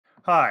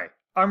Hi,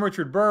 I'm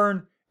Richard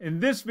Byrne. In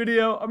this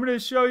video, I'm going to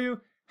show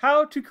you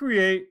how to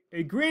create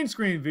a green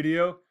screen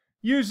video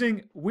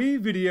using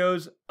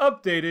WeVideo's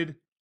updated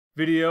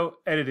video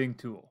editing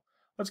tool.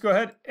 Let's go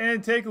ahead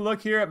and take a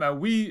look here at my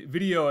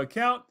WeVideo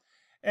account,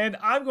 and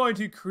I'm going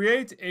to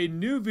create a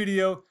new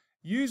video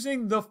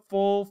using the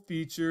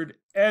full-featured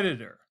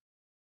editor.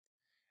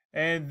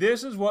 And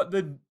this is what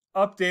the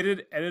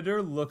updated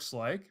editor looks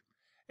like.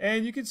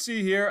 And you can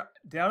see here,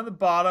 down at the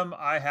bottom,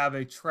 I have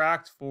a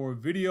track for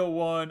video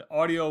 1,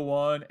 audio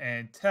 1,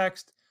 and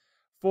text.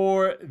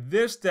 For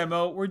this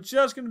demo, we're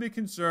just going to be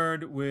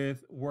concerned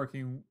with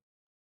working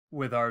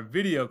with our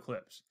video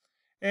clips.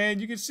 And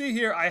you can see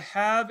here, I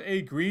have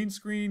a green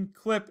screen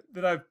clip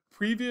that I've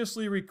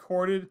previously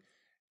recorded.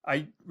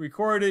 I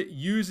recorded it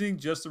using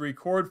just the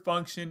record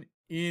function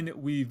in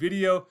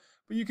WeVideo,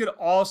 but you could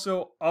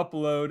also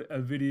upload a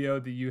video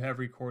that you have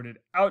recorded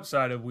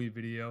outside of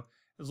WeVideo.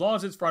 As long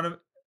as it's in front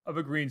of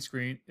a green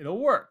screen, it'll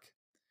work.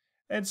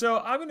 And so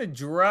I'm going to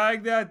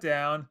drag that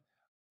down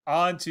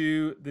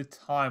onto the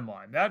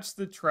timeline. That's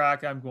the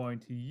track I'm going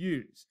to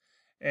use.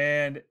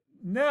 And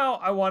now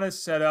I want to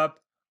set up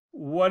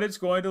what it's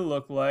going to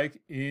look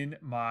like in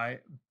my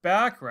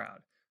background.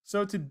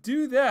 So to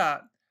do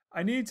that,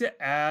 I need to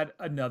add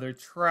another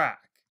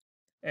track.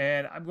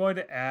 And I'm going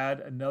to add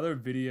another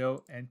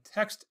video and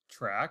text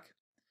track.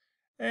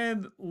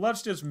 And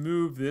let's just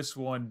move this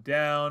one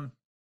down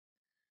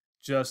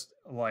just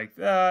like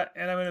that.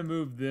 And I'm going to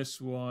move this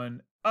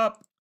one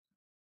up.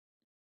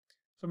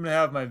 So I'm going to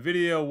have my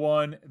video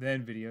 1,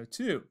 then video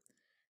 2.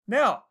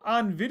 Now,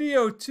 on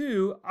video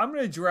 2, I'm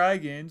going to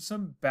drag in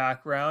some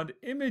background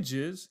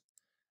images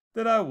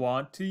that I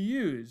want to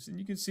use. And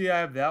you can see I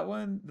have that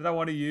one that I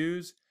want to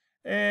use.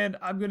 And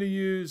I'm going to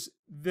use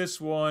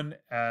this one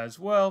as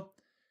well.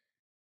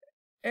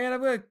 And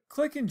I'm going to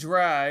click and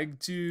drag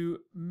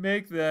to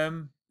make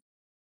them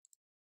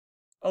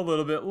a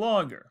little bit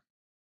longer.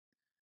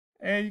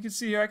 And you can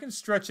see here, I can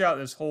stretch out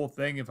this whole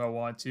thing if I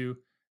want to,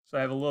 so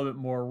I have a little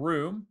bit more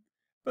room.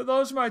 But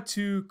those are my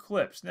two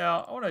clips.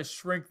 Now, I want to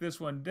shrink this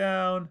one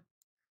down,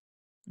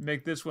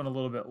 make this one a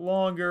little bit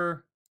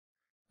longer,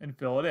 and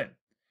fill it in.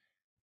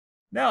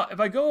 Now, if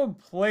I go and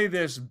play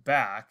this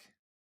back,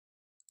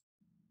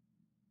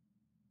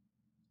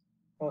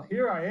 well,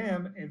 here I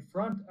am in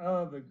front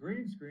of the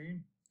green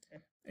screen.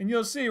 And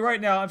you'll see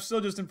right now, I'm still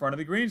just in front of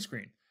the green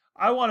screen.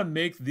 I want to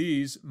make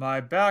these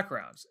my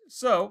backgrounds.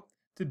 So,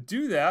 to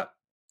do that,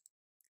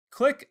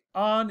 click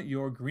on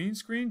your green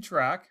screen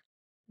track.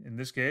 In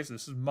this case,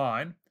 this is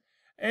mine.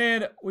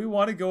 And we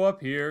want to go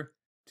up here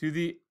to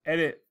the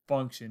edit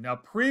function. Now,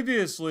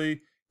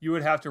 previously, you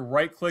would have to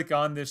right click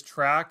on this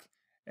track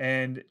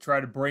and try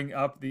to bring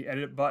up the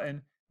edit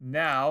button.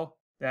 Now,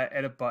 that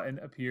edit button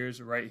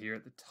appears right here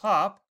at the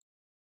top.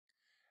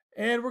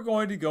 And we're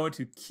going to go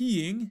into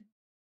keying.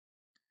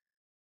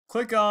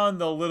 Click on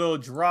the little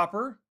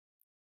dropper.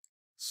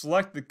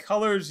 Select the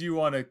colors you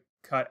want to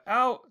cut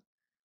out.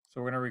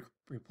 So we're going to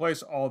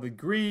replace all the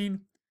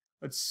green.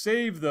 Let's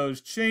save those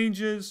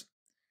changes.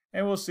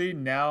 And we'll see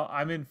now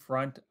I'm in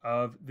front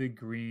of the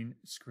green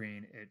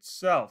screen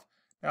itself.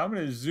 Now I'm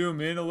going to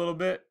zoom in a little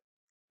bit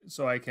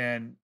so I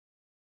can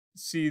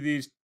see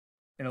these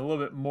in a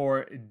little bit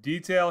more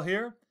detail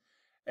here.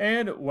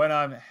 And when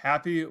I'm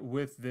happy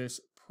with this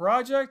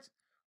project,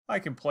 I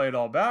can play it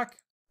all back.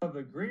 Of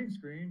the green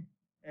screen,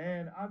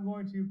 and I'm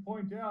going to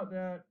point out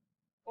that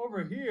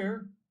over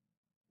here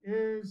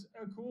is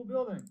a cool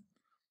building.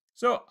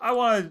 So I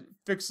want to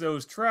fix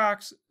those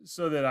tracks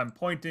so that I'm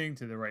pointing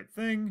to the right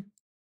thing.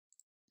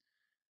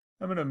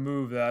 I'm going to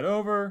move that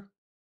over.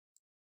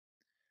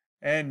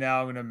 And now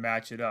I'm going to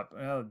match it up.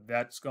 Well,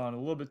 that's gone a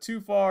little bit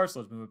too far,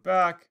 so let's move it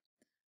back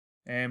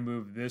and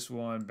move this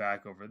one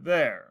back over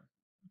there.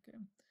 Okay.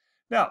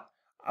 Now,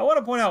 I want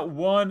to point out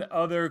one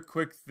other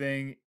quick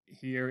thing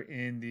here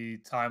in the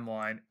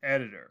timeline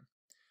editor.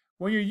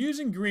 When you're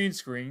using green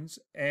screens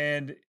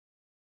and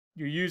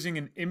you're using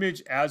an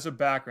image as a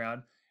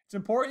background, it's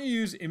important to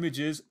use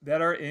images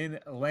that are in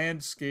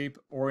landscape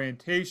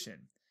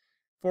orientation.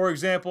 For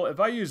example, if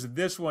I use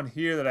this one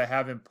here that I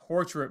have in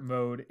portrait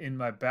mode in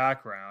my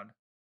background,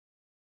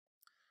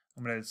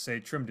 I'm going to say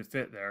trim to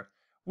fit there,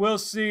 we'll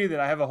see that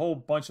I have a whole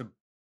bunch of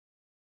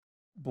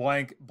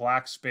blank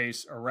black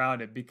space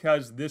around it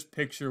because this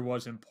picture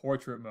was in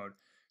portrait mode.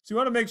 So you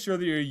want to make sure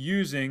that you're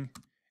using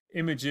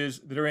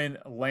images that are in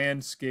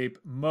landscape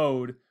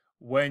mode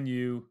when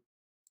you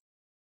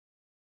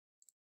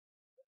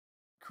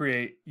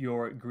create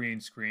your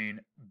green screen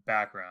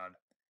background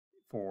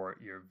for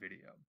your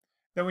video.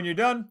 Then when you're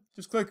done,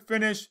 just click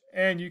finish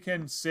and you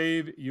can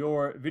save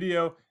your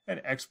video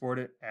and export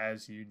it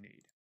as you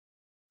need.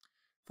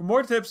 For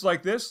more tips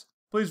like this,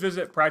 please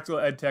visit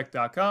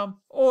practicaledtech.com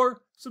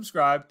or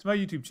subscribe to my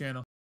YouTube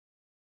channel.